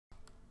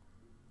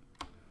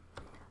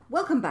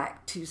Welcome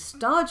back to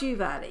Stardew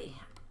Valley,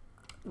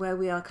 where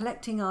we are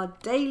collecting our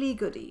daily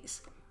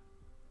goodies.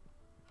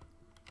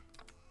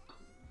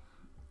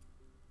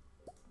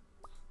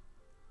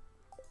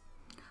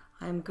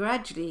 I'm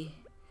gradually...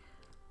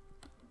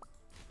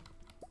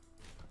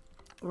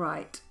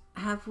 Right,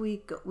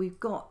 we've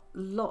got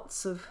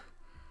lots of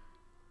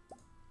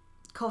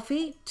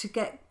coffee to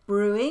get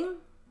brewing.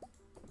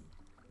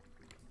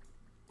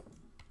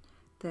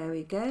 There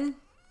we go.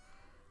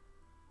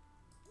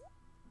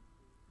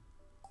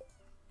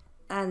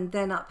 And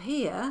then up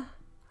here,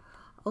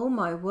 oh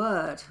my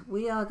word,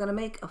 we are going to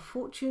make a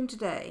fortune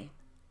today.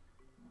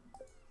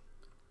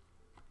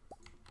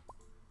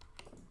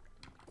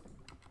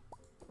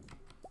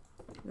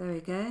 There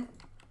we go.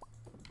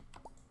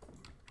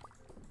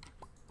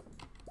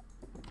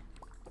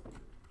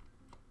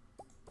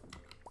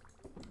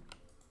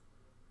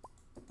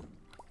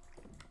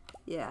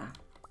 Yeah.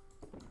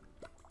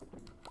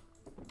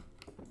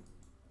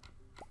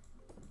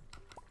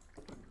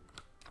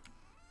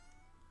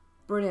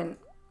 Brilliant.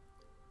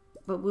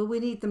 But will we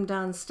need them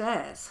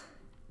downstairs?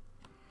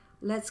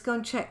 Let's go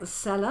and check the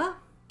cellar.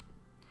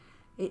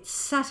 It's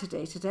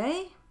Saturday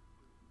today.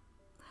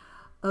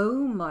 Oh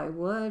my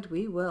word,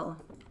 we will.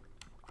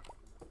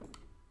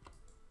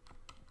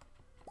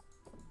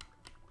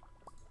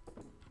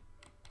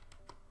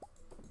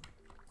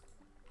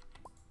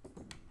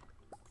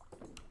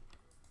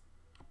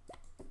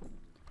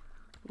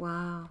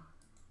 Wow.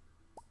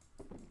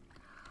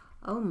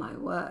 Oh my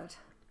word.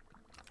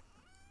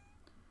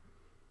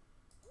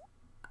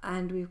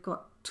 And we've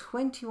got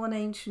 21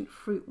 ancient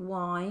fruit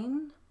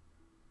wine,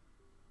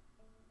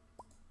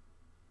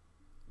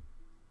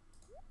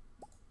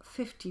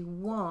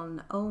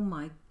 51. Oh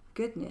my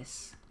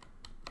goodness.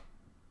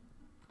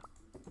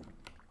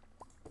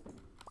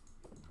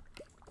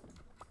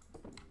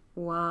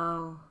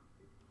 Wow.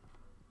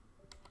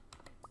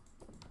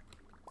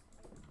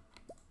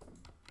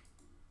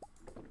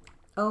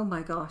 Oh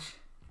my gosh.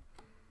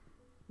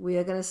 We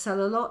are going to sell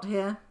a lot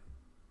here.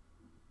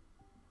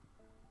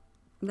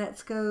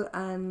 Let's go,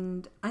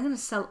 and I'm going to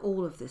sell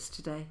all of this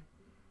today.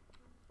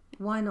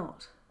 Why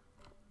not?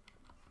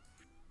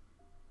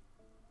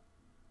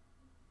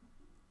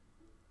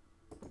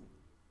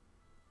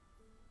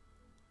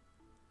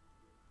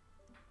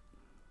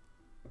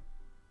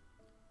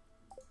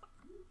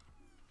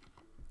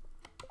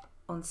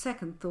 On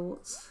second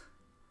thoughts,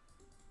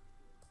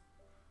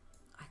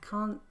 I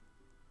can't.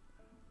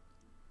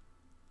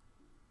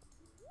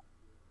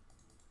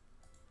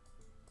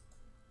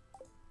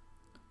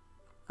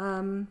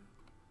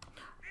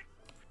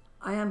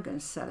 I am going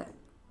to sell it.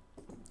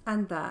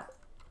 And that.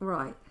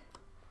 Right.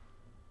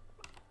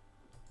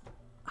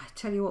 I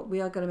tell you what,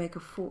 we are going to make a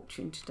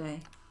fortune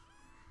today.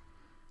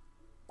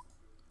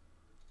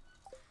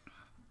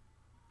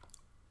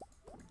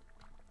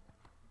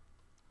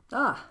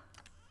 Ah.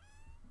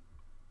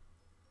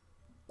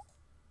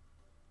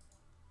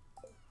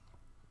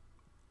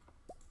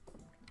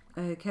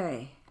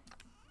 Okay.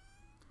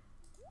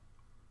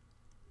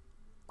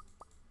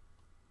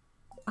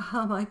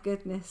 Oh my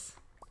goodness.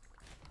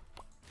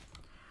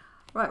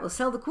 Right, we'll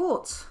sell the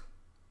quartz.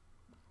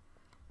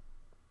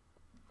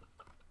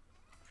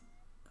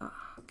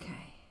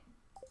 Okay.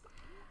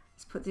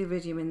 Let's put the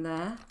iridium in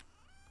there.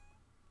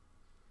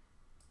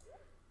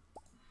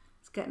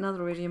 Let's get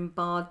another iridium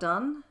bar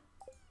done.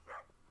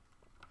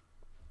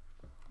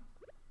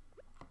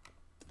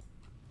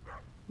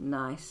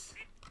 Nice.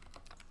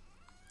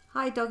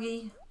 Hi,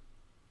 doggy.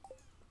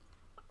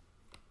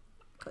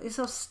 Got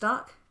yourself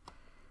stuck?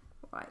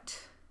 Right.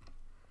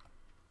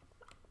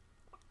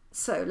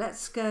 So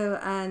let's go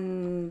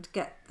and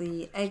get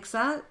the eggs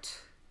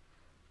out.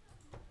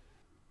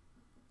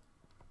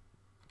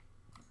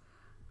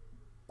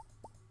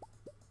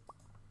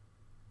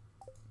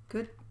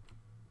 Good.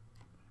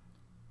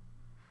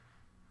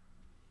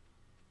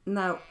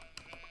 Now,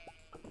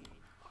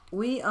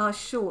 we are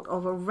short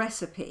of a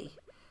recipe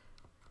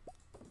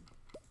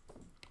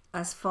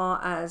as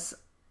far as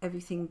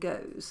everything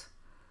goes.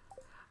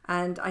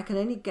 And I can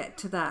only get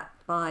to that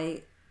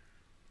by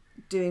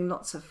doing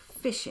lots of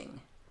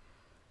fishing.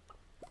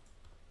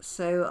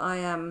 So I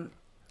am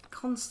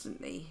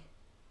constantly,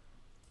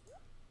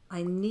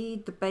 I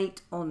need the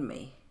bait on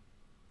me.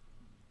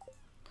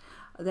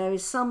 There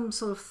is some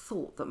sort of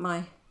thought that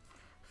my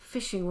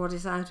fishing rod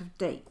is out of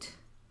date.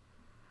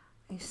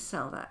 I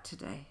sell that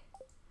today.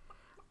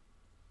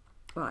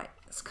 Right,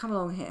 let's come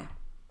along here.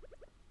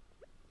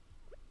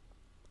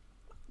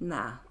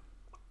 Now,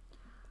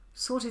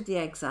 sorted the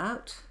eggs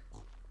out.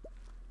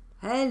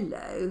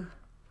 Hello.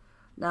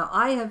 Now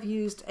I have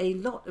used a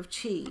lot of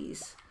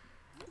cheese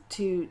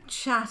to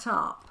chat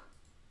up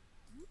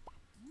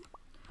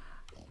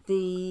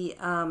the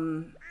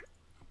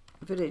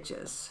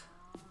villagers.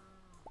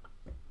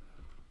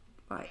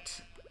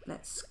 Right,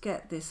 let's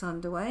get this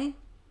underway.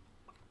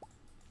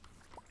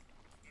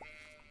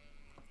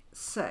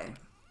 So,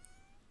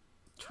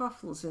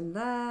 truffles in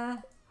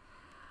there.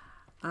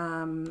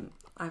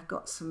 I've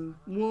got some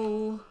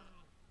wool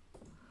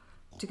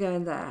to go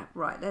in there.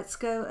 Right, let's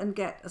go and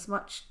get as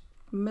much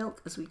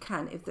milk as we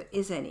can, if there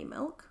is any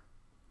milk.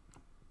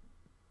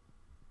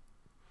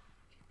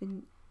 Can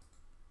you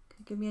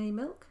give me any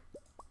milk?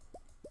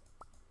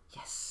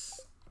 Yes.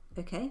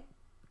 Okay.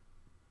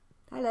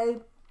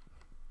 Hello.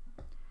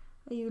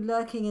 Are you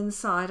lurking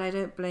inside? I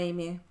don't blame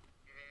you.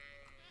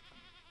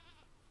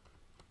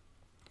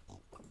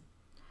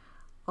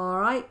 All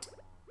right.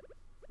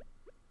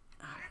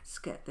 Let's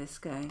get this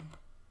going.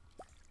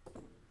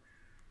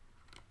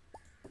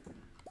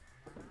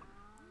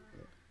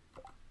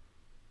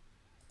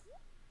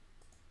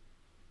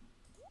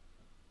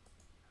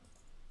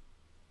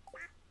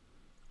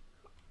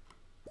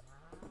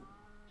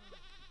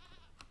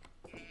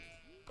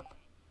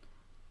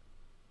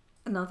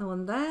 Another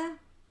one there.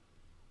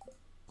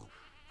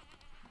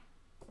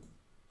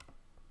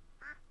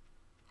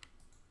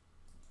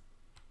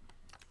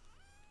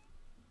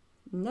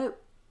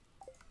 Nope.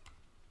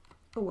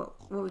 Oh, well,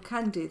 what we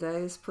can do though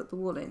is put the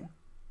wool in.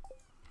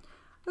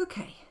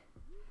 Okay.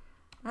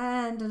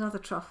 And another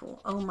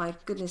truffle. Oh my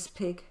goodness,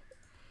 pig.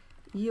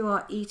 You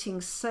are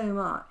eating so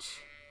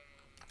much.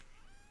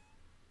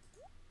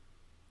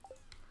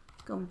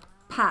 Go and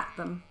pat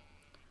them.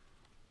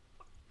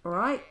 All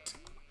right.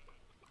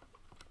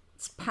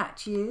 Let's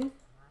pat you.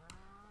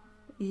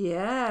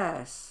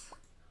 Yes.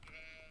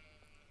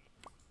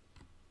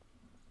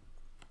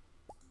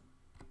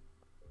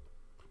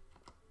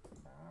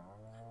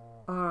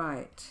 All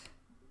right.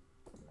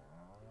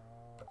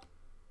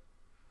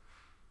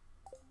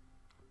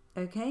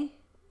 Okay.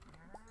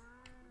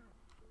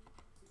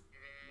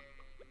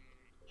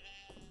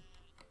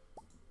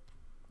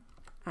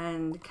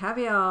 And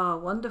caviar,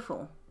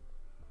 wonderful.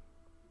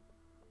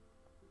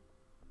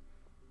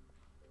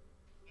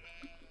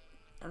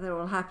 They're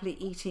all happily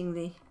eating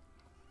the...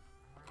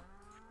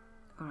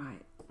 All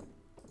right.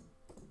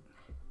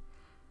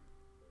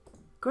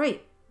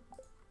 Great.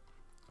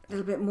 A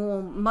little bit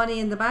more money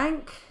in the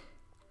bank.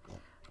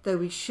 Though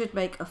we should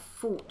make a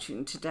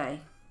fortune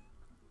today.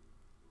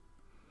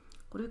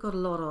 What have we got a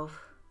lot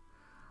of?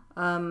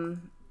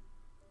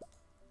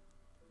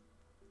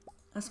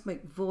 Let's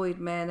make void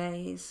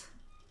mayonnaise.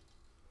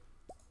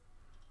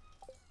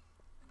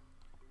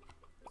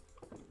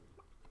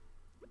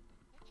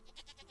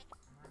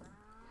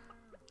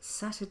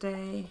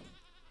 Saturday.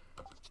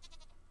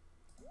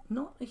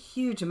 Not a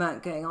huge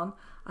amount going on.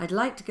 I'd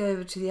like to go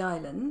over to the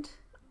island.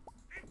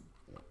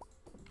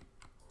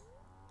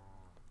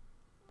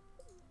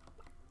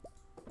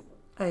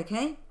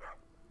 Okay.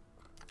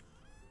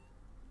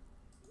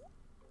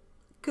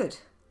 Good.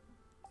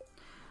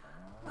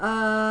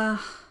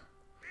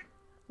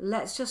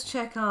 Let's just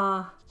check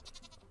our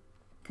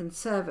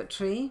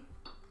conservatory.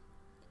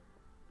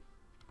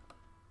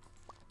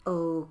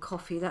 Oh,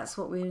 coffee, that's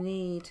what we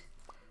need.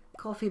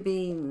 Coffee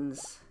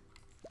beans.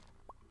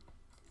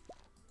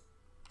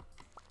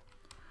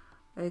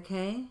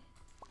 Okay.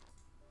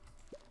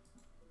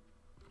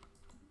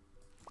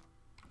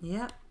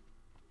 Yep.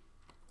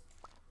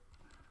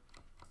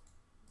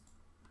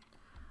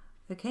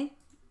 Okay.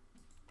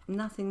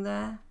 Nothing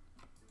there.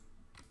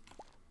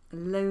 A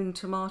lone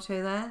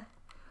tomato there.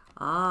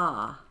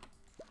 Ah.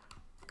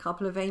 A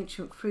couple of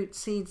ancient fruit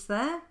seeds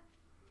there.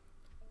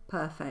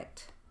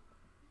 Perfect.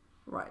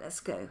 Right,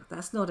 let's go.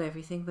 That's not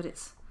everything, but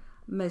it's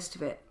most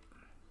of it.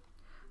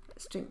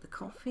 Let's drink the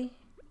coffee.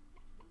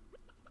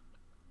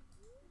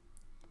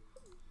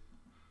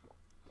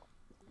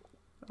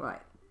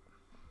 Right.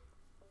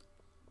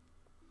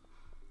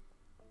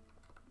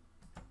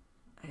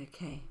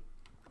 Okay.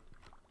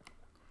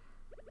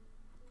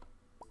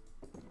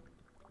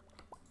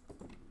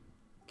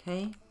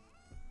 Okay.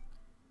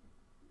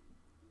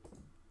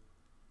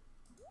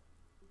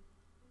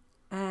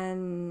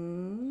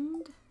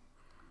 And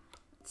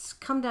let's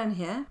come down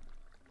here.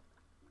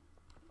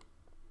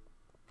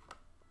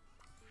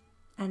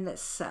 And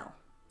let's sell.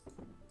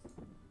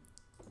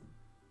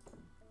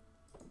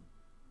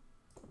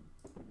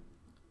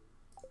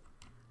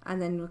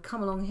 And then we'll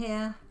come along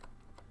here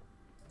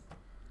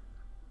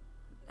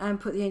and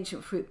put the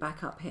ancient fruit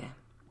back up here.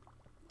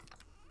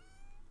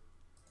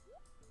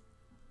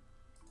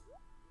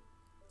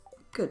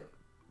 Good.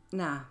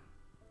 Now,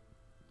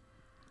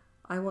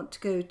 I want to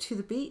go to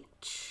the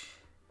beach.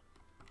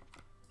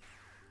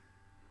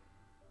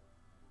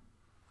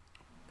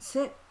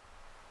 Sit.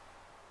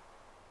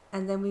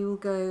 And then we will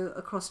go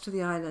across to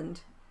the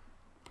island.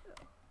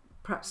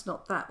 Perhaps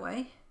not that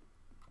way.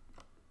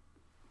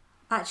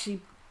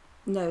 Actually,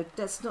 no,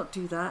 let's not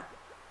do that.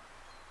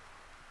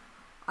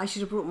 I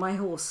should have brought my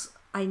horse.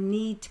 I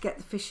need to get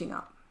the fishing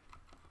up.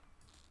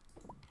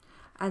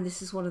 And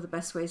this is one of the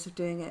best ways of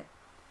doing it.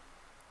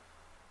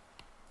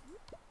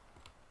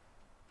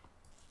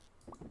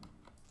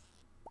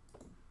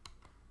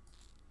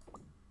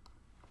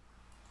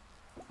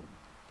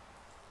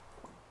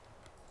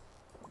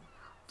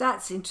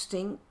 That's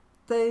interesting.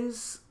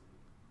 Those...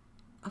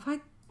 Have I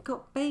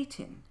got bait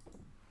in?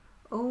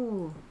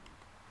 Oh.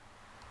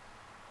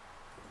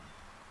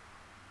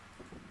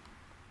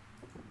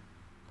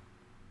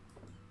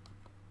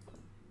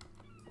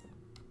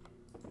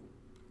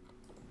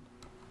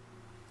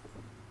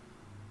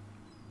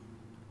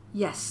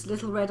 Yes,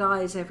 little red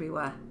eyes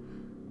everywhere.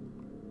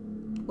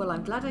 Well,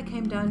 I'm glad I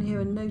came down here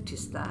and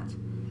noticed that,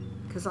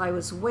 because I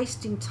was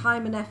wasting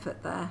time and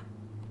effort there.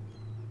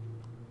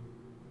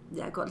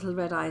 Yeah, I've got little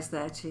red eyes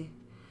there too.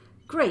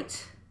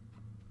 Great.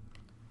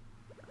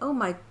 Oh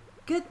my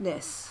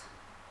goodness.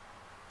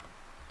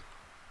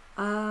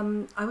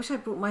 I wish I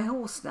brought my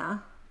horse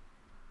now.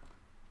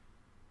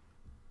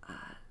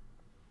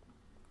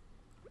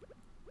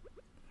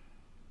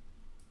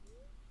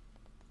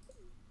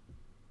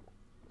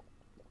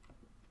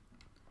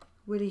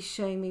 Will he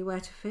show me where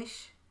to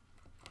fish?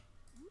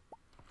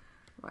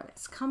 Right,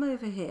 let's come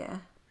over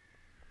here.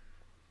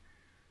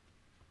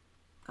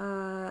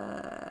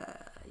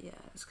 Yeah,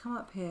 let's come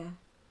up here.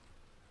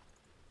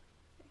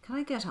 Can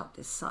I get up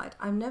this side?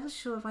 I'm never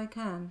sure if I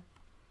can.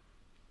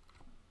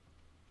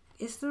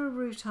 Is there a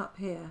route up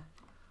here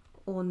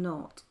or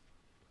not?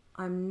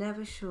 I'm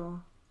never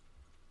sure.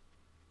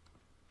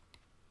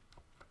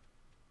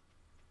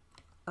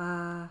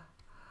 Oh,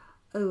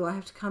 I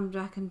have to come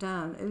back and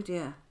down. Oh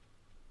dear.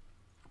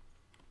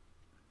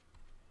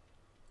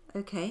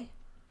 Okay.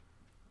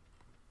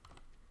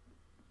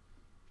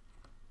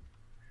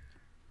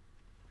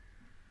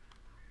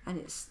 And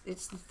it's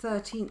the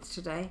 13th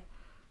today.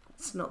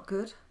 That's not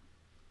good.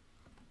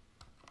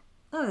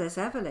 Oh, there's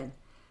Evelyn.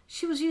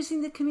 She was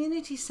using the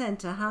community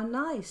centre. How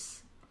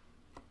nice.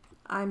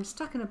 I'm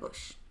stuck in a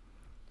bush.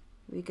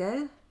 Here we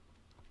go.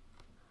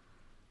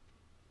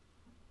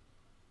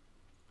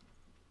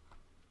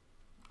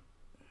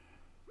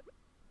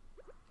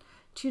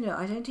 Do you know,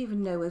 I don't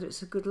even know whether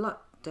it's a good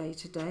luck day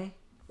today.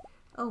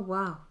 Oh,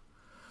 wow.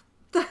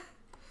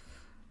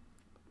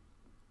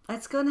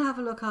 Let's go and have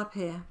a look up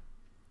here.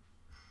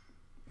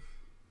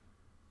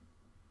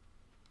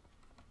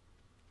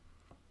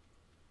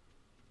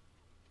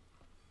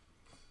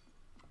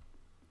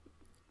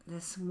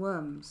 There's some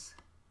worms.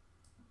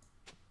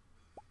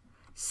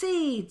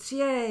 Seeds,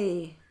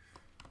 yay!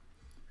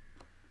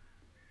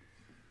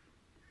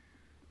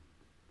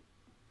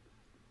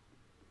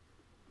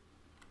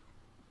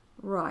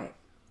 Right.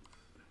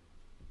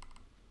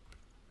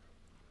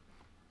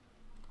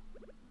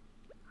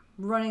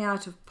 Running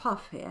out of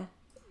puff here.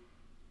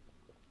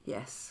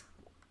 Yes.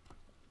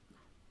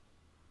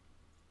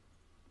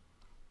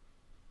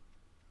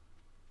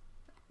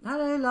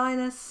 Hello,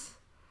 Linus.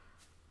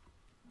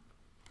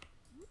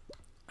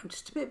 I'm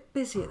just a bit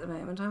busy at the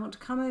moment. I want to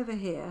come over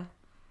here.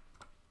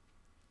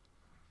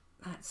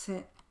 That's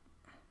it.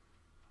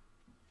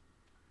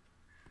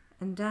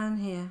 And down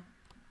here.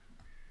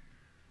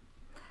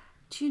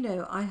 Do you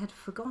know, I had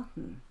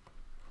forgotten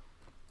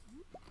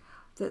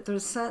that there are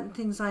certain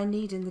things I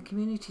need in the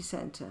community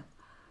centre.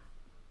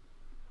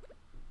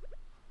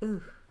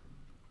 Ooh.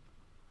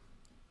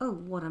 Oh,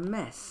 what a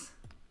mess.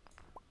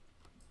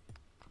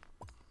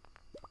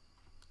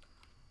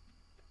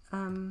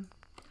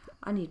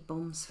 I need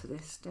bombs for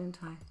this, don't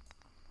I?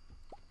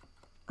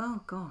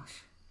 Oh,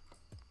 gosh.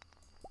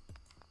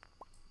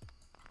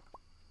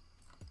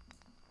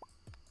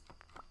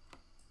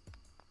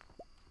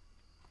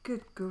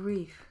 Good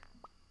grief.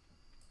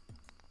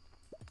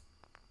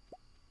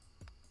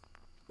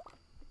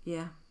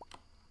 Yeah.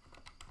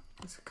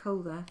 There's a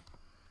coal there.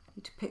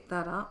 Need to pick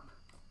that up.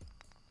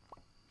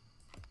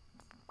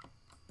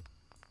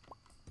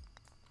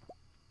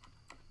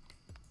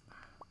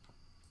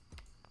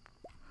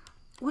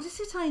 What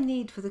is it I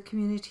need for the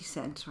community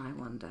centre, I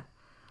wonder,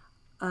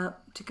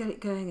 to get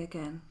it going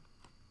again?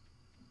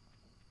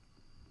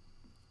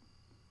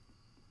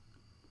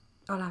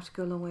 I'll have to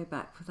go a long way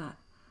back for that.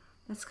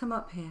 Let's come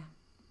up here.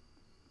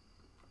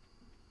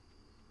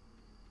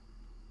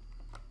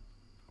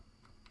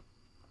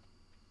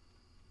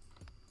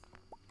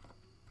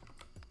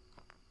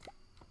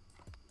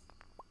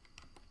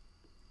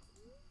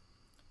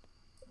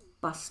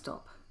 Bus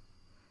stop.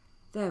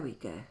 There we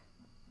go.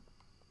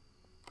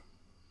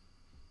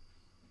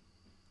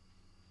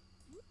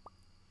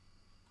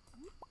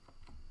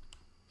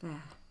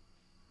 There.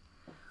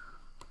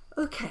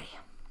 Okay.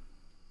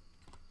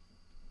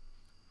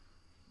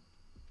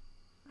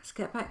 Let's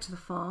get back to the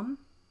farm.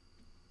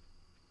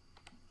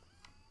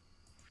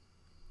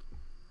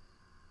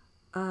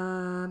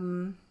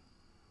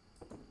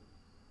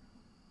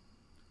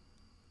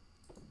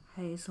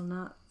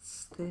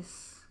 Hazelnuts,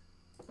 this.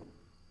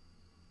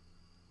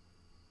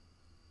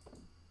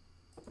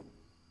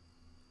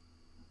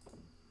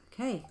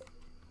 Okay.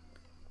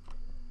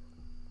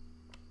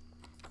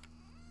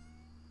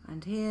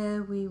 And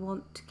here we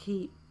want to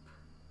keep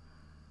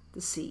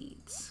the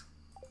seeds.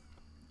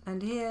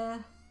 And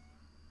here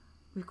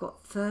we've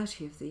got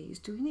 30 of these.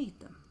 Do we need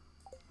them?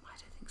 I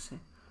don't think so.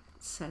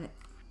 Let's sell it.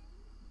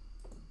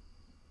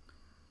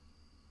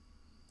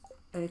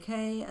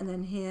 Okay, and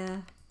then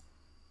here,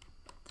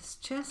 this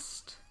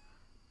chest.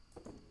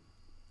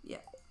 Yeah,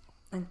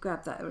 and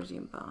grab that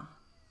iridium bar.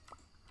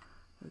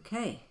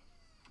 Okay.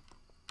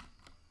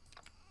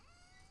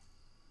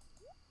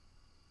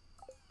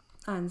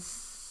 And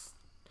let's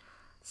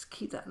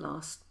keep that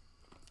last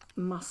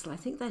mussel. I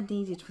think they're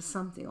needed for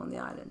something on the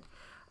island.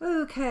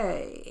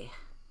 Okay.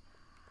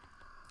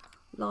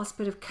 Last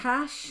bit of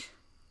cash.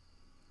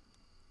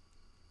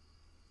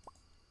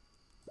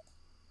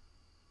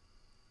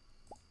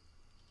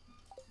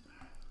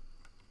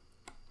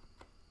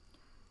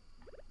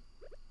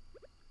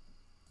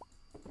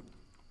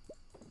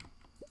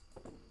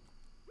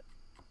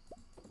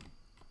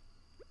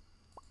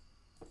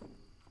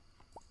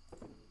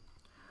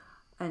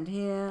 And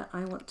here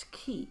I want to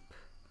keep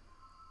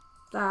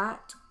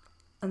that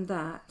and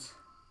that.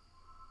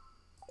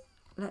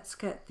 Let's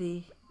get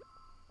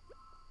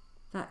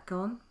that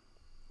gone.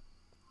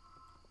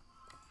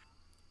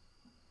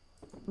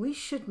 We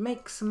should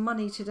make some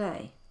money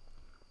today.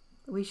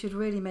 We should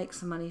really make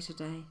some money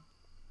today.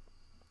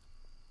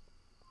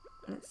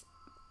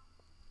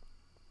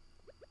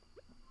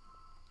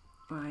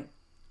 Right.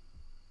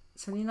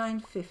 It's only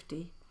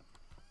 $9.50.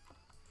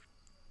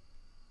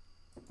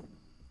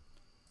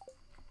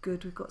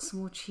 Good, we've got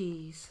some more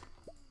cheese.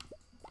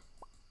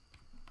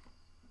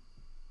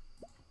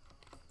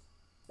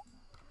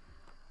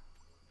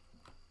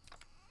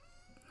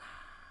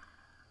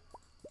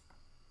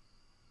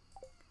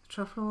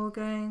 Truffle oil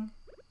going.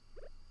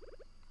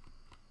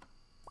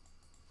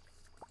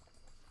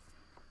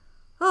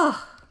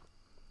 Oh,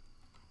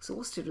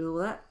 exhausted with all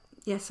that.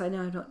 Yes, I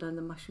know I've not done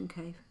the mushroom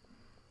cave.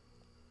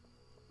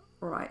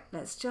 Right,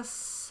 let's just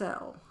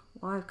sell.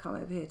 Why I've come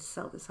over here to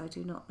sell this, I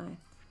do not know.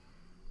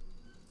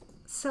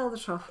 Sell the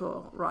truffle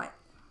oil. Right.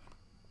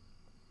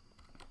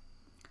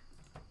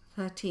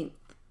 13th.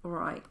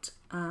 Right.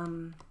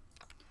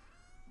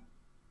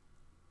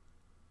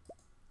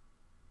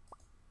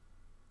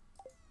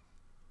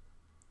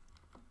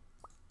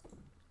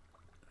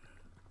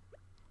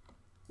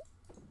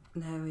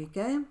 There we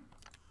go.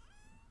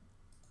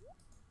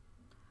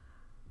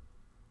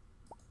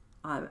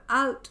 I'm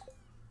out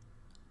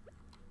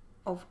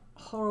of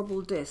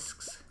horrible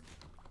discs.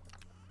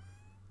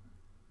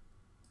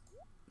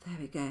 There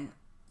we go.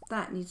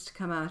 That needs to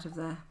come out of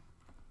there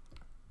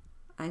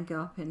and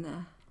go up in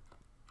there.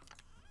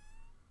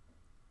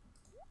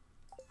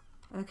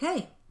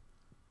 Okay.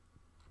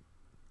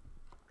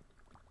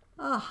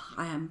 Oh,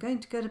 I am going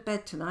to go to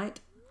bed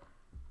tonight.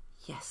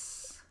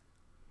 Yes.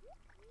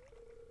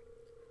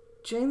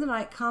 During the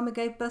night, Karma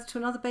gave birth to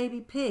another baby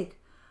pig.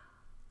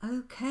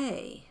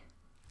 Okay.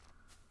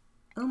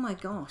 Oh my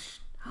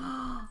gosh.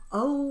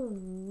 Oh,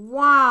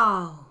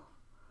 wow.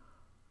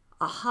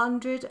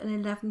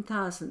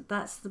 111,000.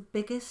 That's the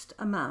biggest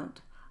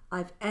amount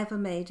I've ever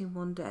made in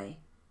one day.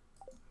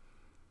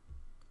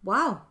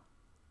 Wow.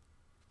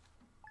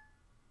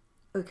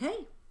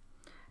 Okay.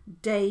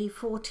 Day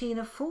 14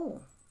 of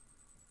 4.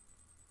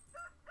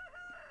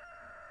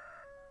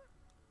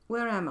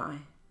 Where am I?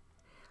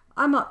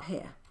 I'm up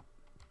here.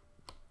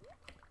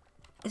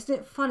 Isn't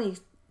it funny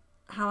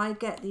how I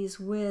get these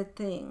weird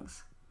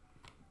things?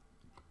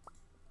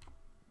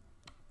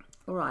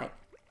 All right.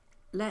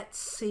 Let's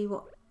see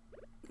what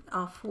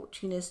our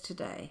fortune is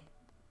today.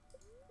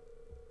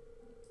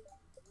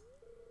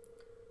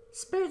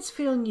 Spirits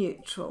feel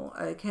neutral,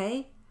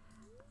 okay?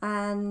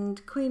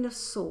 And Queen of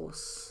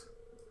Sauce.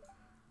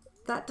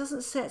 That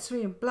doesn't set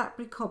 3 in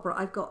Blackberry Cobra.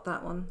 I've got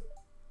that one.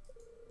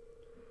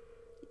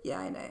 Yeah,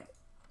 I know.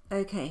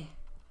 Okay.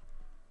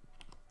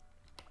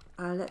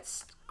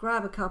 Let's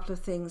grab a couple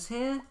of things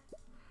here.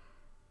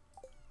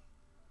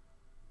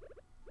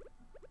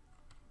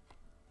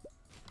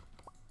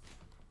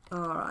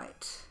 All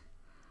right.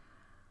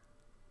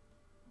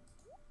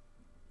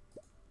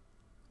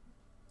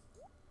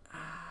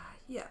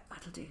 Yeah,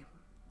 that'll do.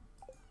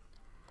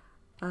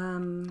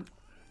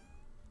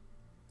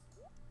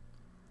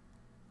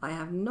 I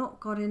have not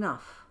got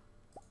enough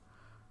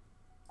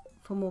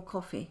for more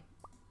coffee.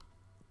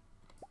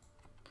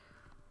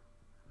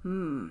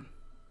 The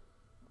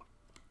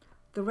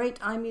rate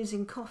I'm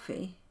using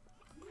coffee,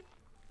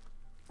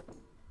 what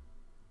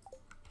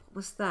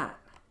was that?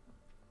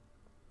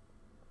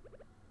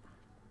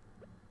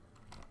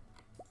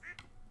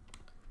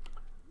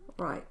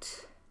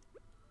 Right.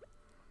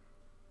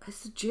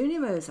 It's the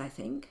Junimos, I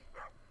think.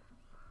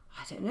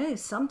 I don't know,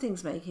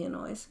 something's making a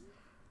noise.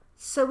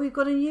 So we've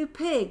got a new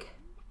pig.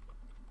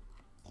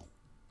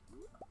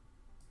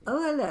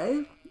 Oh,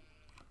 hello.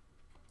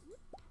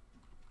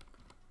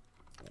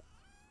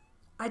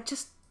 I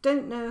just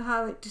don't know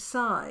how it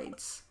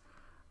decides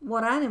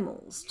what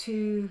animals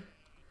to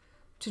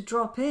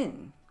drop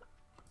in.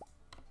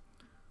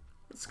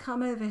 Let's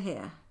come over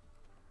here.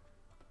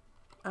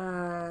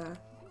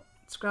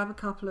 Let's grab a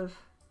couple of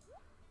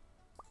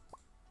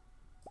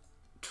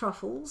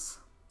truffles.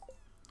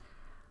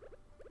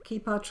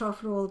 Keep our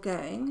truffle oil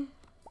going.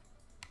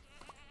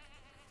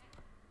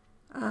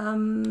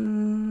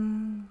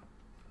 And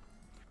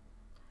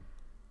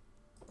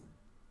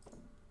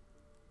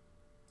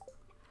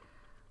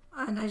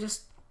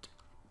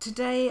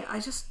today I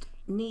just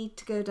need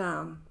to go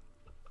down.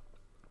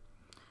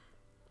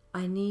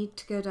 I need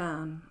to go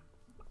down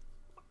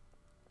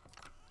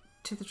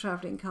to the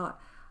travelling cart.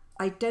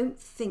 I don't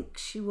think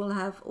she will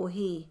have, or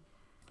he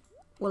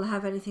will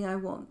have, anything I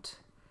want.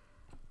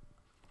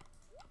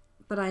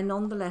 But I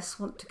nonetheless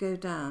want to go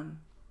down.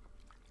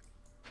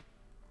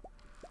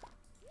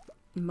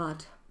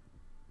 Mud.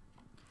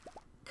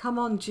 Come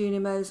on,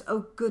 Junimos.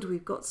 Oh, good,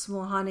 we've got some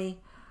more honey.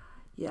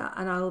 Yeah,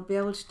 and I'll be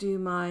able to do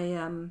my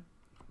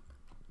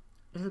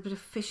little bit of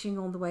fishing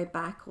on the way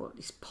back, or at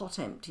least pot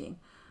emptying.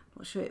 I'm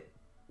not sure it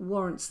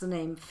warrants the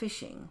name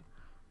fishing.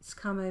 Let's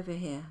come over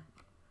here.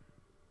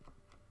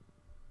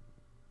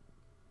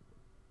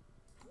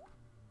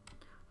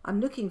 I'm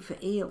looking for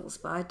eels,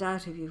 but I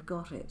doubt if you've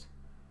got it.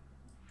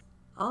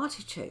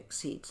 Artichoke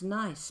seeds,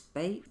 nice.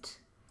 Bait.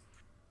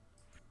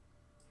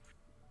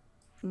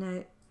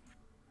 No.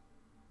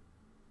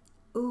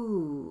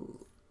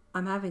 Ooh,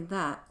 I'm having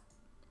that.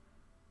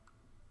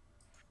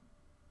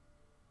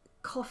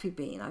 Coffee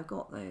bean, I've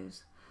got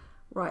those.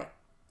 Right.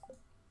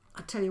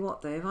 I tell you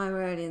what though, if I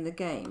were early in the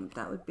game,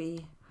 that would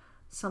be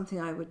something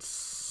I would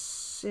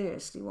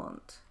seriously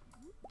want.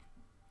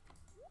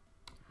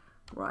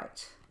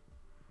 Right.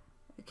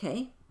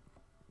 Okay.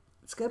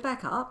 Let's go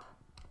back up.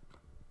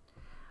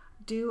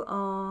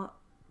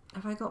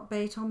 Have I got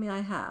bait on me?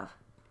 I have.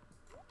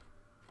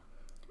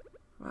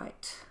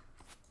 Right.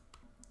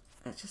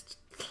 Let's just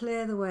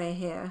clear the way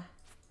here.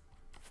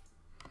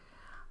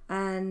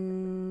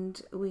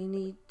 And we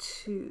need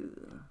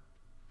to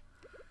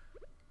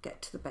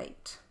get to the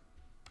bait.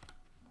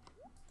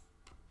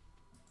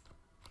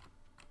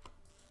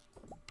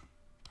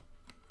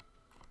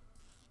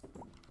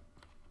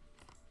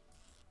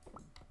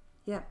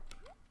 Yep.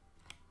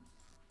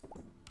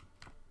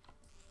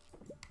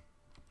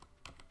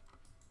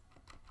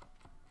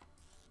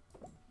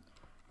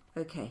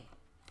 Okay.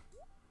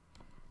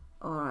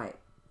 All right.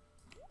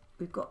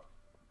 We've got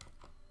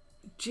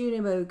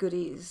Junimo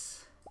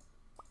goodies.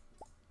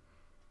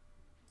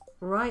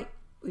 Right.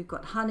 We've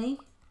got honey.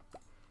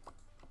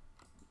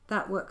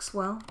 That works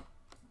well.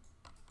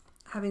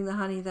 Having the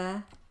honey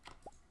there.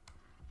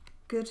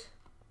 Good.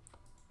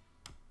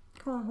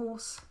 Come on,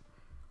 horse.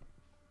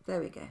 There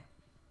we go.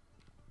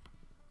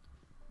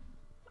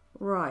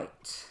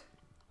 Right.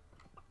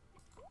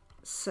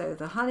 So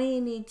the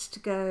honey needs to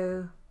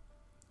go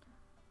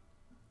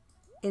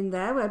in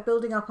there. We're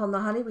building up on the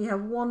honey. We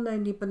have one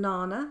lonely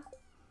banana.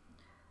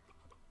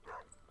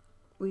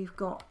 We've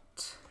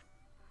got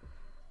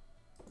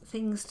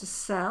things to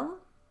sell.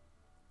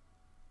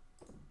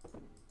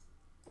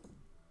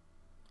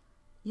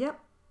 Yep.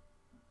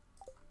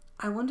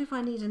 I wonder if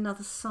I need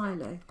another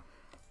silo.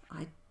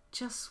 I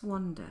just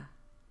wonder.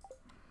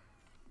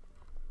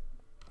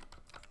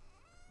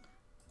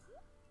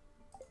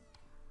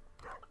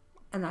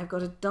 And I've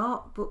got a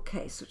dark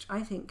bookcase, which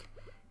I think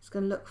is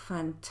going to look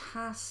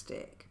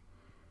fantastic.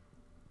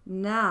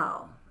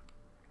 Now,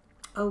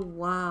 oh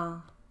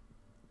wow.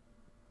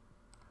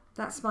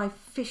 That's my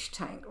fish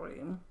tank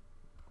room.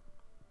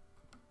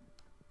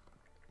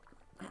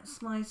 That's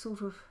my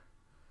sort of...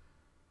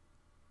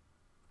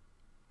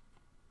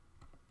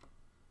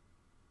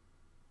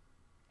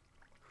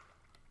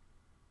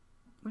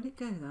 Will it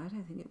go there? I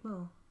don't think it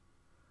will.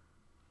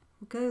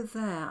 We'll go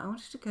there. I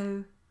wanted to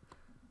go...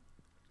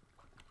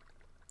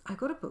 I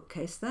got a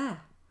bookcase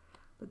there,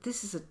 but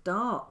this is a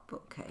dark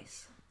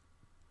bookcase.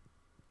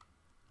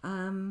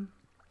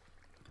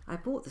 I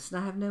bought this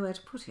and I have nowhere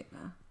to put it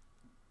now.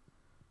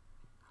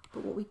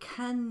 But what we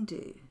can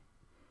do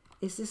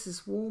is this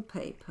is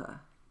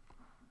wallpaper.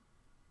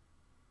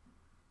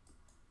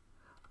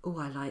 Oh,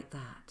 I like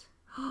that.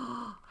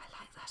 Oh, I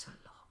like that a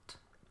lot.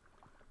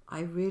 I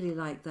really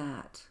like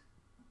that.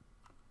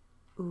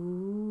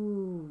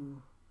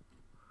 Ooh.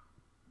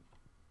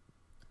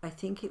 I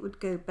think it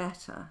would go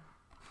better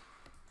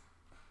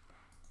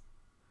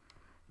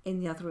in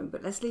the other room,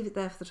 but let's leave it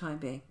there for the time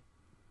being.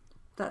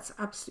 That's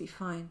absolutely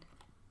fine.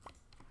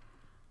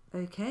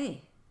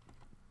 Okay.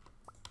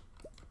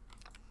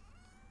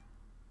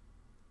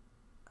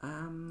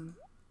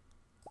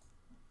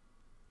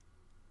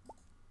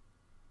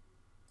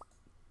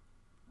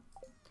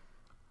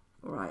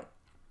 Right.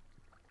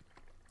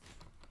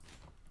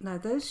 Now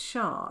those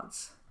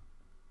shards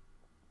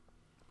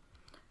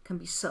can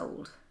be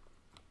sold.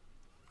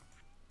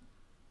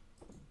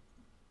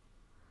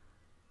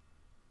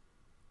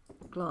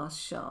 Glass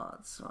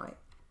shards, right,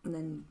 and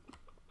then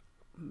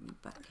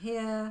back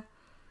here,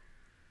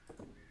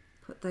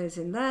 put those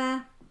in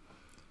there.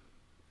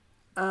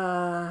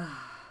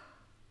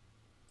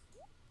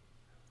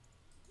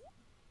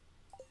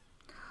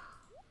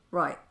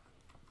 Right,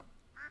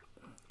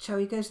 shall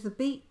we go to the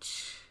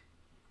beach?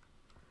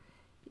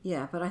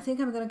 Yeah, but I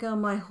think I'm going to go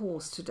on my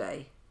horse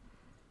today.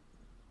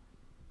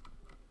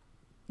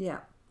 Yeah,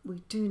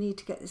 we do need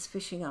to get this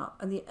fishing up,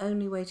 and the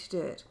only way to do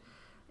it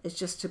is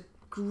just to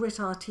grit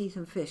our teeth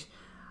and fish.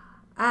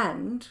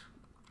 And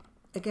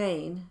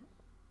again,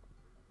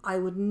 I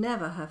would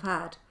never have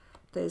had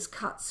those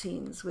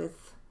cutscenes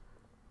with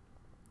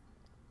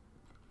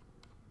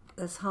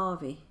there's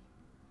Harvey.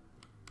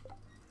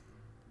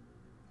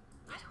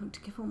 I don't want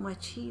to give all my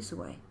cheese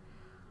away.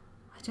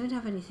 I don't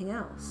have anything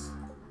else.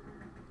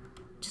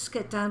 Just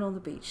get down on the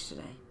beach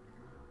today.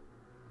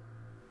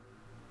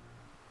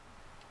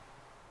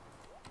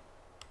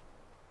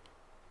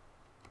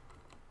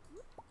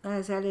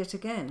 There's Elliot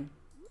again.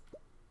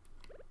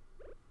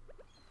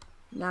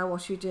 Now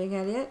what are you doing,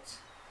 Elliot?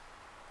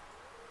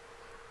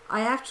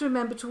 I have to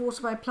remember to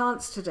water my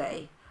plants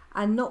today,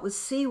 and not with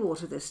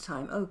seawater this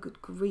time. Oh,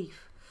 good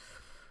grief.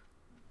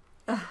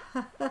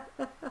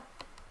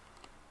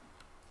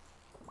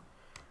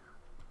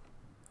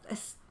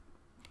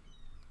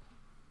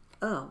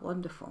 Oh,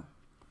 wonderful.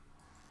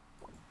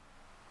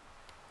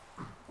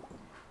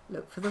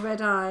 Look for the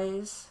red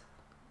eyes.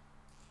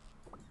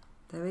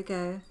 There we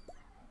go.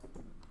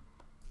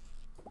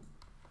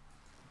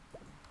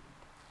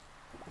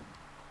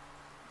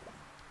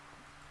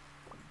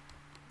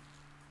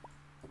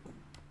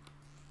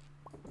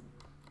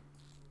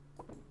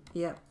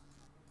 Yep.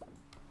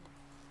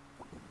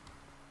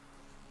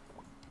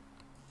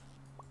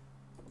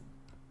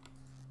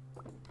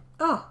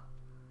 Oh.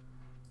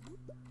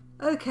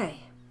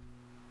 Okay.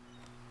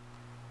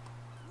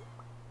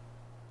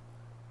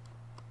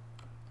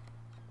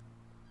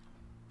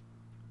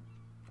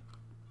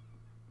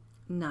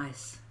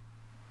 Nice.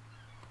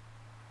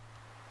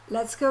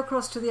 Let's go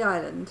across to the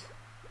island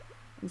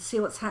and see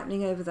what's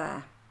happening over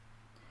there.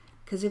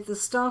 Because if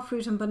there's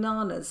starfruit and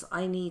bananas,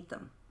 I need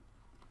them.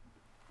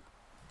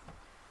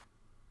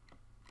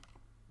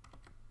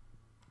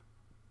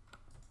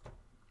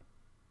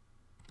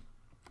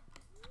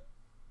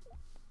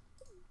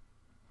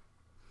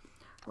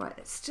 Right,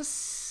 let's just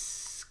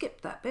skip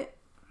that bit.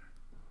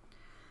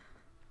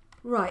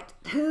 Right,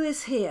 who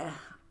is here?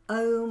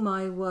 Oh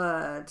my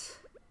word.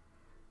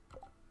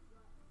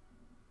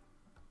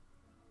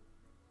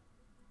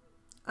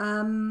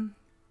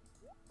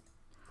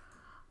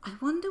 I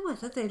wonder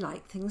whether they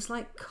like things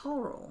like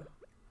coral.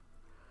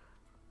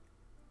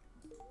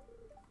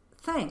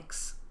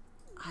 Thanks.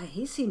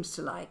 He seems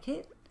to like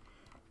it.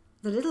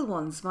 The little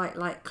ones might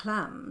like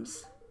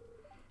clams.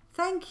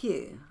 Thank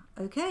you.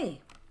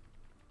 Okay.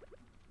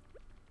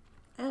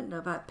 I don't know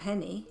about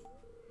Penny.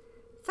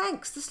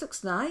 Thanks, this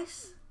looks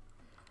nice.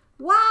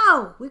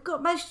 Wow, we've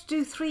managed to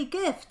do 3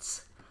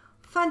 gifts.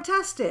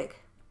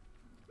 Fantastic.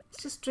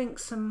 Let's just drink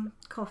some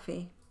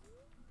coffee.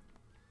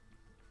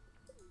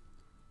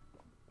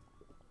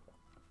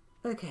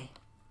 Okay.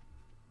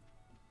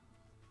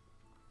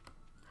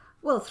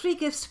 Well, 3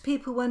 gifts to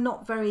people we're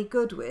not very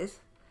good with.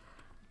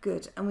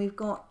 Good. And we've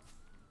got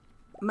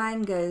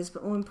mangoes,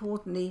 but more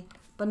importantly,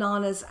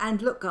 bananas.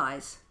 And look,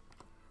 guys,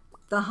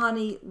 the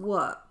honey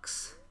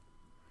works.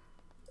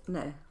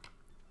 No.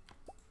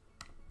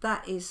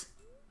 That is...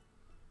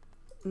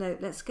 No,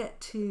 let's get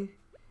to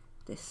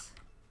this.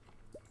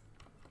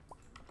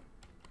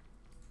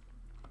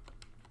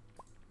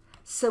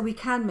 So we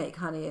can make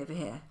honey over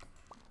here.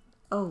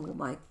 Oh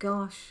my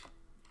gosh.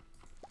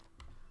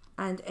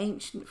 And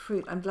ancient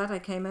fruit. I'm glad I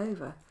came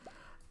over.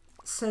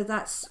 So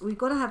we've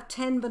got to have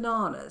 10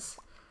 bananas.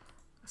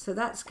 So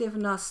that's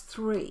given us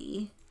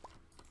 3.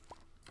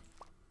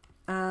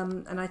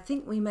 And I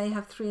think we may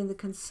have 3 in the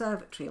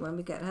conservatory when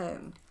we get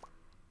home.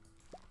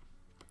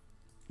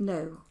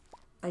 No,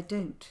 I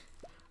don't.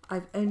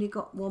 I've only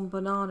got 1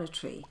 banana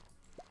tree.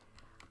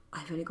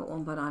 I've only got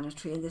 1 banana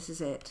tree and this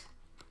is it.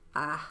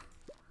 Ah.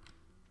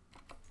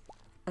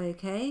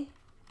 Okay.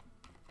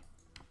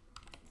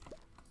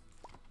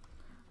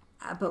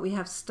 But we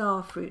have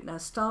starfruit. Now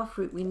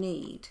starfruit we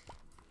need.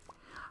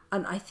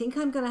 And I think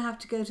I'm going to have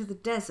to go to the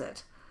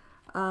desert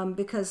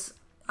because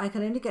I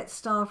can only get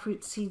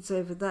starfruit seeds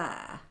over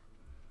there.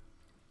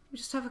 Let me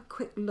just have a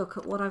quick look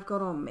at what I've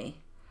got on me.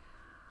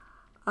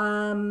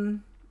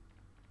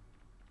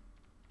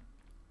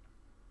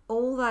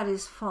 All that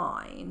is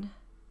fine.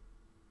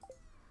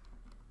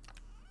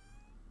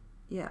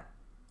 Yeah.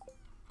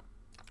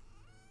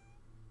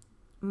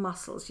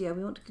 Mussels. Yeah,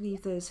 we want to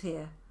leave those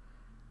here.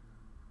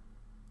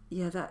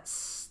 Yeah,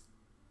 that's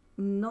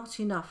not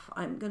enough.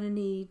 I'm going to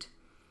need,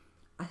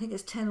 I think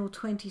it's 10 or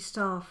 20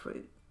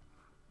 starfruit.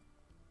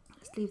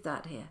 Let's leave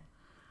that here.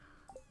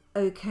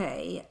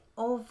 Okay,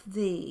 of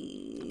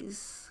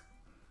these,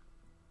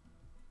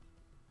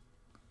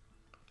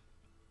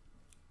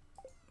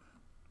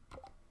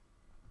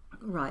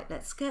 right,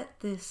 let's get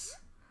this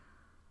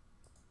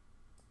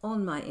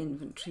on my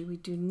inventory. We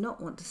do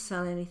not want to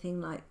sell anything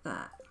like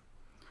that.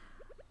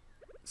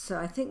 So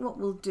I think what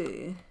we'll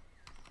do,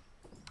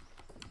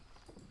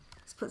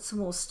 let's put some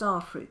more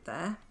starfruit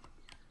there.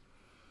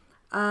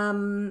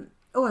 Oh,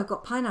 I've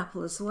got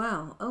pineapple as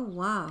well. Oh,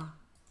 wow.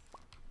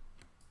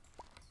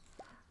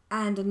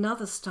 And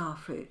another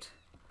starfruit.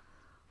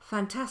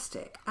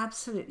 Fantastic.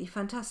 Absolutely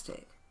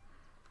fantastic.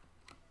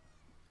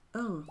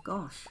 Oh,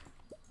 gosh.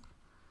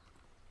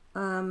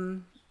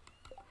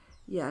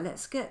 Yeah,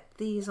 let's get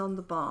these on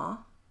the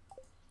bar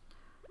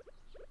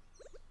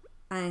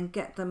and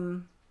get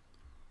them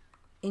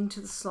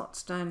into the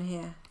slots down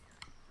here.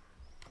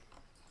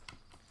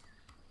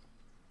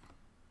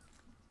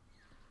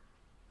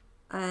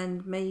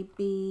 And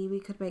maybe we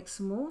could make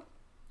some more.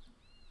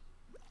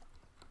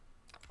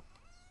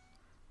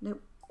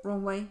 Nope,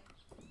 wrong way.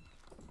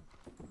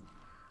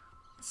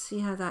 Let's see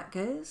how that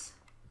goes.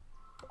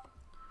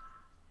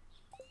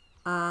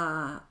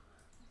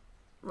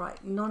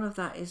 Right, none of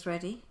that is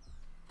ready.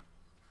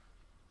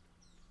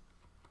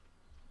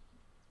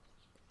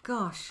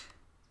 Gosh.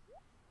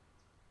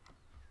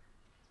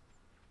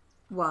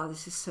 Wow,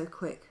 this is so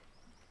quick.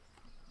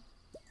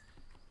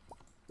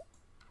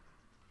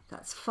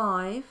 That's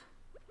 5.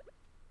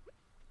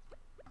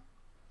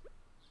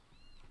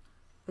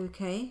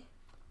 Okay.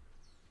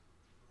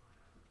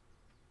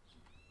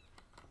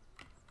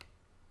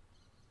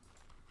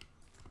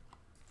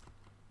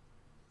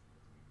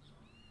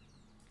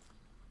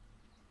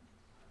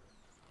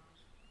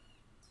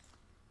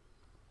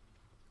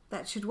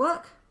 That should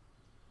work,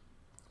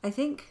 I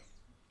think.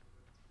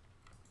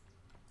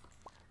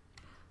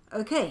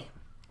 Okay,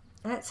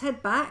 let's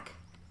head back.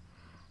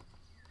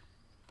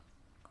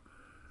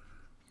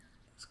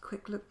 Let's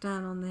quick look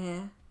down on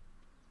there.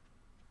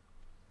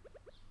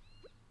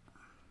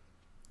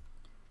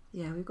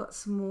 Yeah, we've got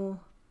some more.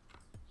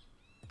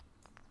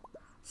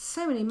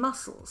 So many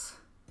mussels.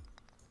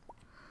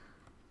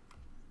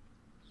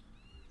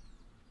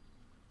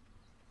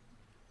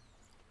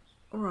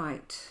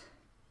 Right.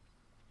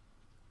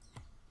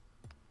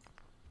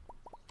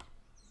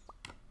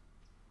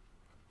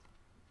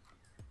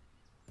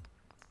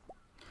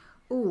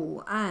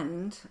 Oh,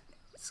 and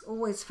it's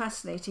always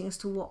fascinating as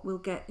to what we'll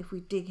get if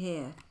we dig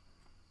here.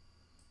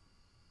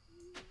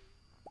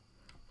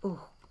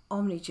 Oh,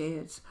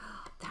 omnigeodes.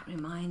 That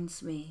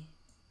reminds me.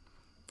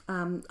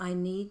 I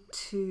need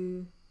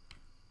to...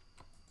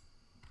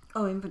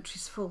 Oh,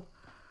 inventory's full.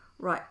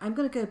 Right, I'm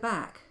going to go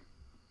back.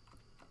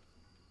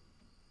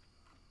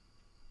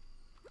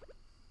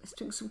 Let's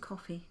drink some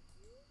coffee.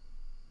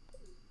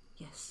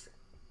 Yes.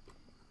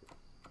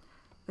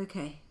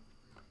 Okay.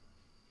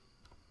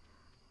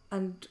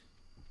 And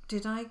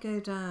did I go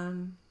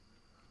down?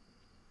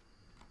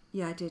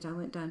 Yeah, I did. I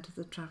went down to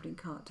the travelling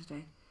cart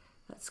today.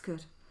 That's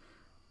good.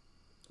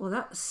 Well,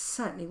 that was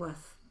certainly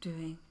worth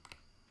doing.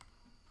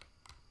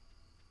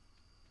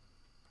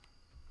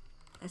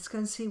 Let's go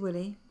and see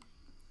Willie.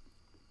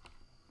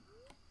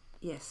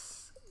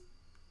 Yes.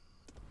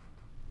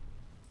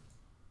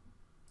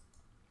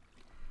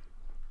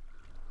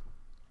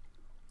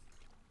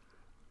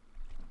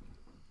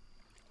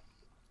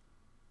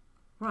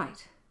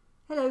 Right.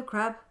 Hello,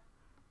 Crab.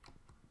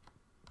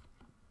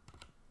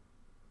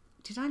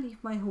 Did I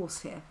leave my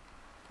horse here?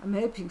 I'm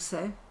hoping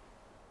so.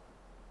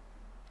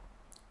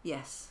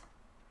 Yes.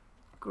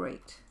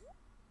 Great.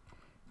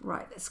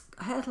 Right, let's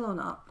hurtle on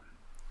up.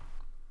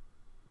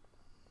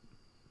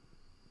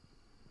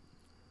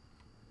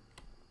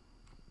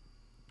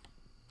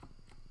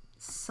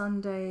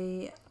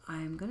 Sunday,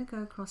 I'm going to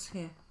go across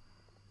here.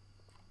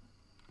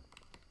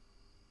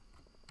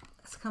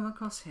 Let's come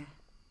across here.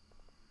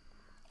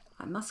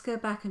 I must go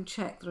back and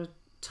check. There are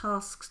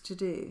tasks to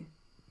do.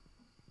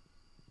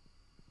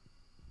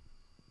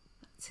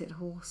 That's it,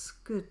 horse.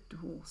 Good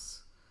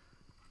horse.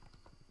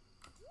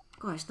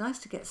 Gosh, nice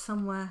to get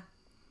somewhere.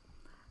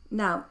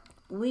 Now,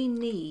 we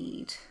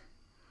need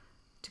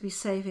to be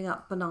saving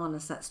up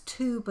bananas. That's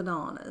 2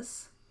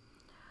 bananas.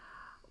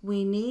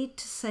 We need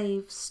to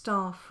save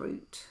star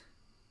fruit.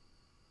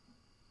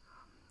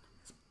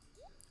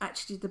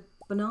 Actually, the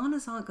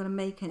bananas aren't going to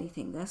make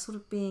anything. They're sort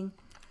of being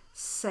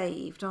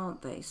saved,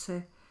 aren't they?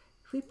 So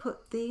if we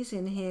put these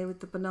in here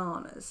with the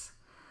bananas,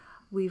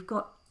 we've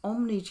got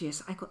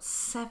omnigeodes. I got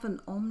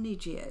 7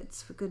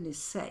 omnigeodes, for goodness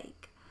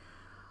sake.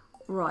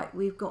 Right,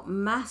 we've got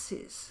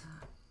masses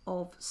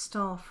of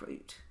star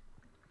fruit,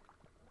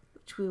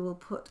 which we will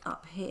put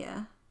up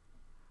here.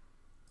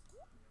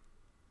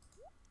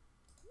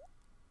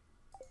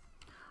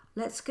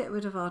 Let's get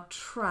rid of our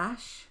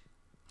trash.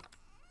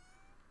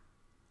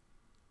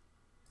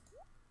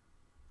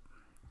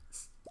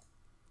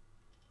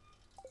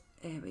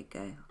 There we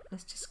go.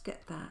 Let's just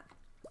get that.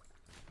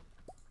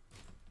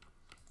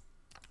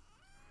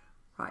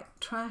 Right,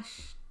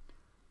 trash,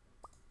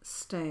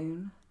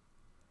 stone,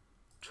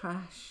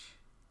 trash.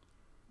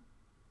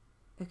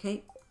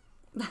 Okay.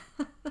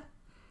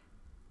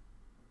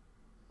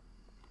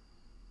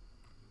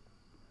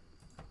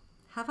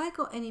 Have I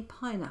got any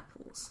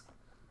pineapples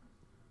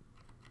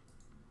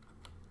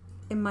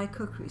in my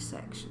cookery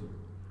section?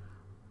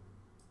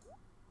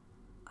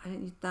 I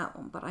don't need that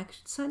one, but I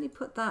could certainly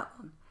put that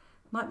one.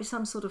 Might be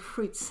some sort of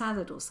fruit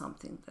salad or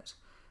something that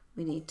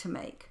we need to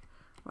make.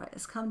 Right,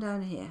 let's come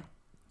down here.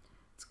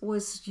 It's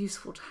always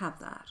useful to have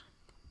that.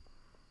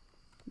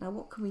 Now,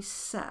 what can we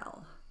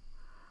sell?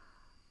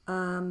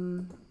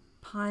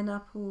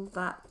 Pineapple,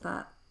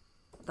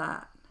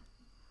 that.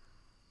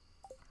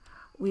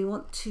 We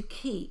want to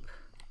keep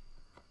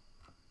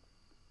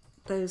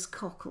those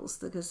cockles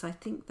because I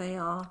think they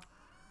are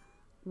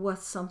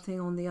worth something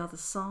on the other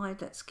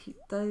side. Let's keep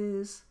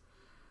those.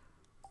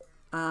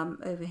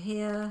 Over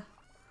here,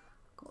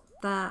 got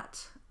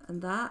that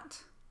and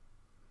that.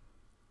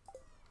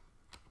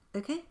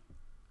 Okay.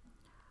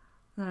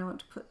 Then I want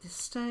to put this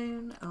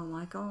stone, oh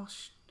my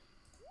gosh,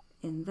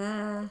 in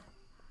there.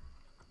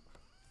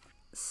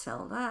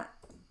 Sell that.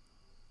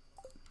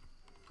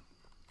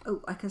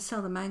 Oh, I can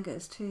sell the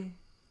mangoes too.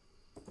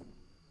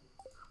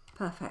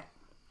 Perfect.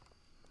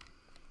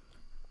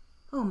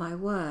 Oh my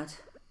word.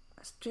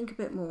 Let's drink a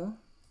bit more.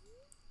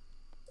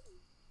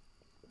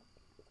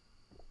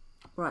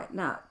 Right,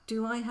 now,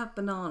 do I have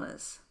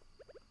bananas?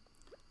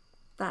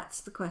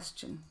 That's the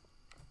question.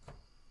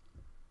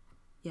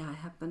 Yeah, I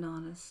have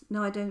bananas.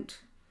 No, I don't.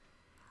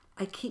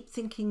 I keep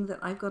thinking that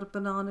I've got a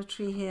banana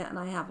tree here and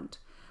I haven't.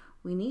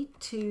 We need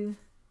to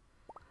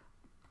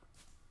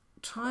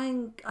try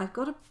and... I've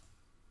got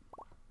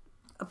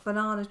a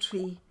banana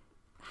tree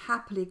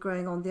happily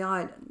growing on the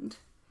island,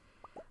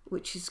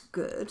 which is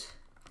good.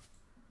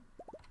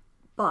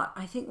 But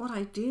I think what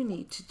I do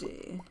need to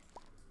do...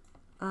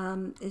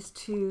 is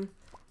to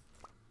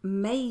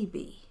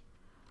maybe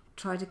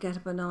try to get a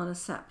banana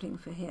sapling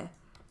for here.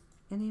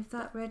 Any of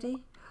that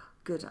ready?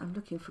 Good, I'm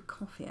looking for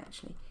coffee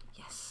actually.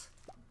 Yes.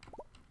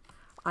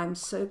 I'm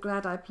so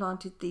glad I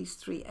planted these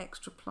 3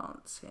 extra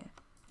plants here.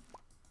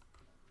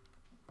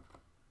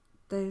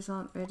 Those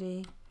aren't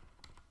ready.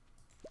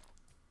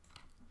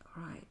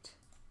 Right.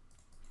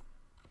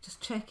 Just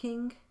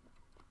checking.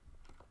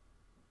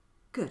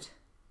 Good.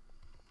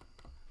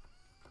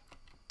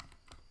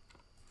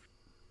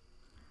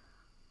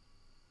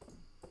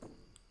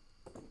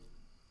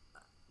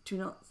 Do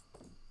not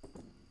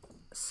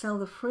sell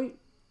the fruit?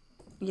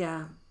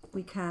 Yeah,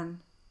 we can.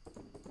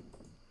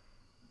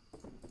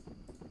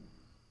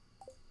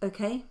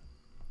 Okay.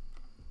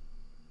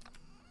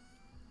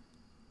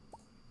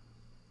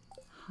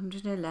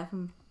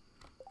 111.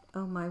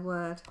 Oh my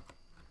word.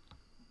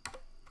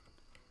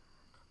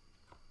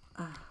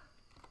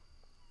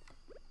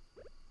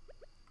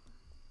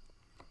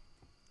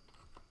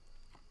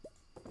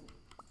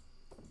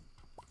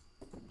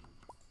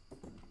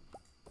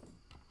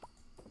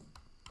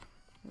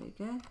 There we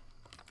go.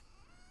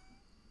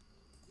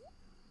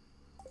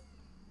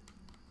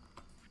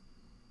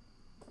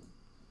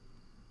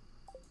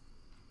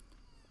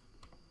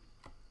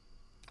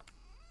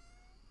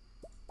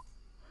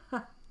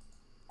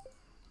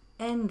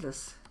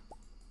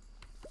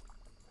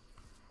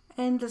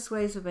 Endless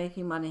ways of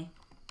making money.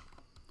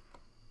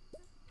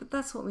 But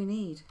that's what we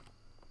need.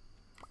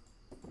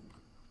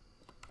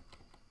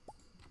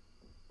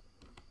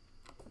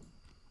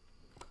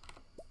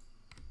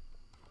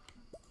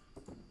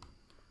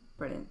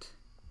 Brilliant.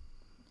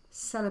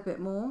 Sell a bit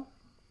more.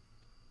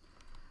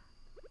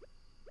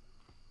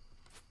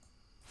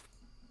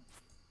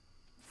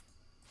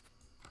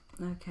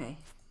 Okay,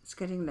 it's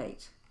getting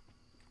late.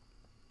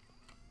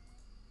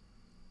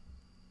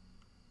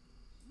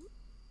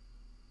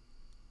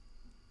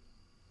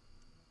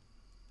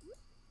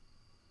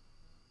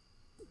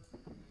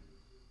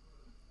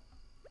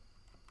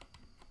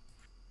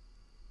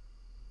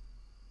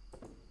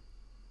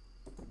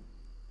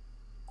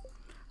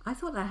 I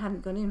thought I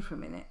hadn't gone in for a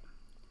minute.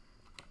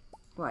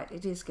 Right,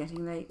 it is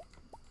getting late.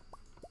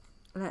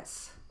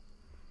 Let's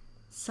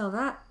sell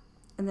that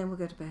and then we'll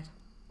go to bed.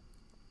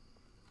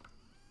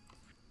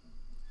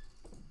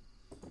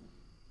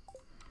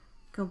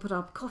 Go and put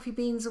our coffee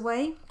beans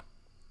away.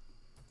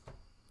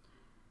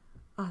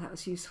 Oh, that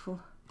was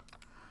useful.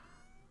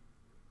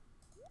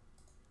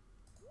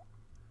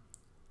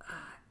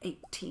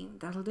 18,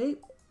 that'll do.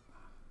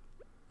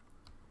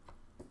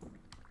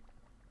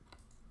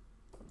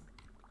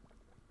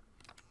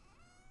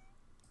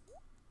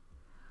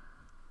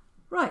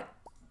 Right.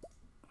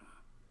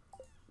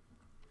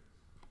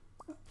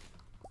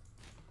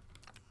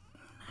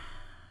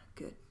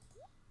 Good.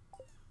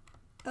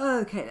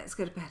 Okay, let's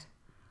go to bed.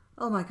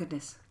 Oh my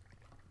goodness.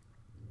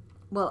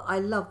 Well, I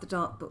love the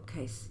dark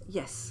bookcase.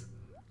 Yes.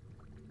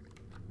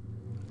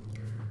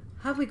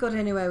 Have we got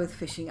anywhere with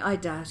fishing? I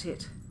doubt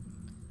it.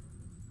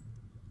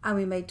 And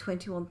we made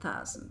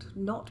 21,000.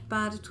 Not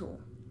bad at all.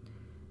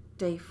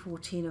 Day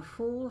 14 of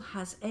fall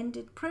has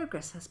ended.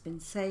 Progress has been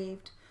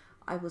saved.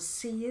 I will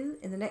see you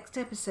in the next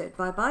episode.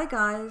 Bye bye,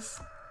 guys.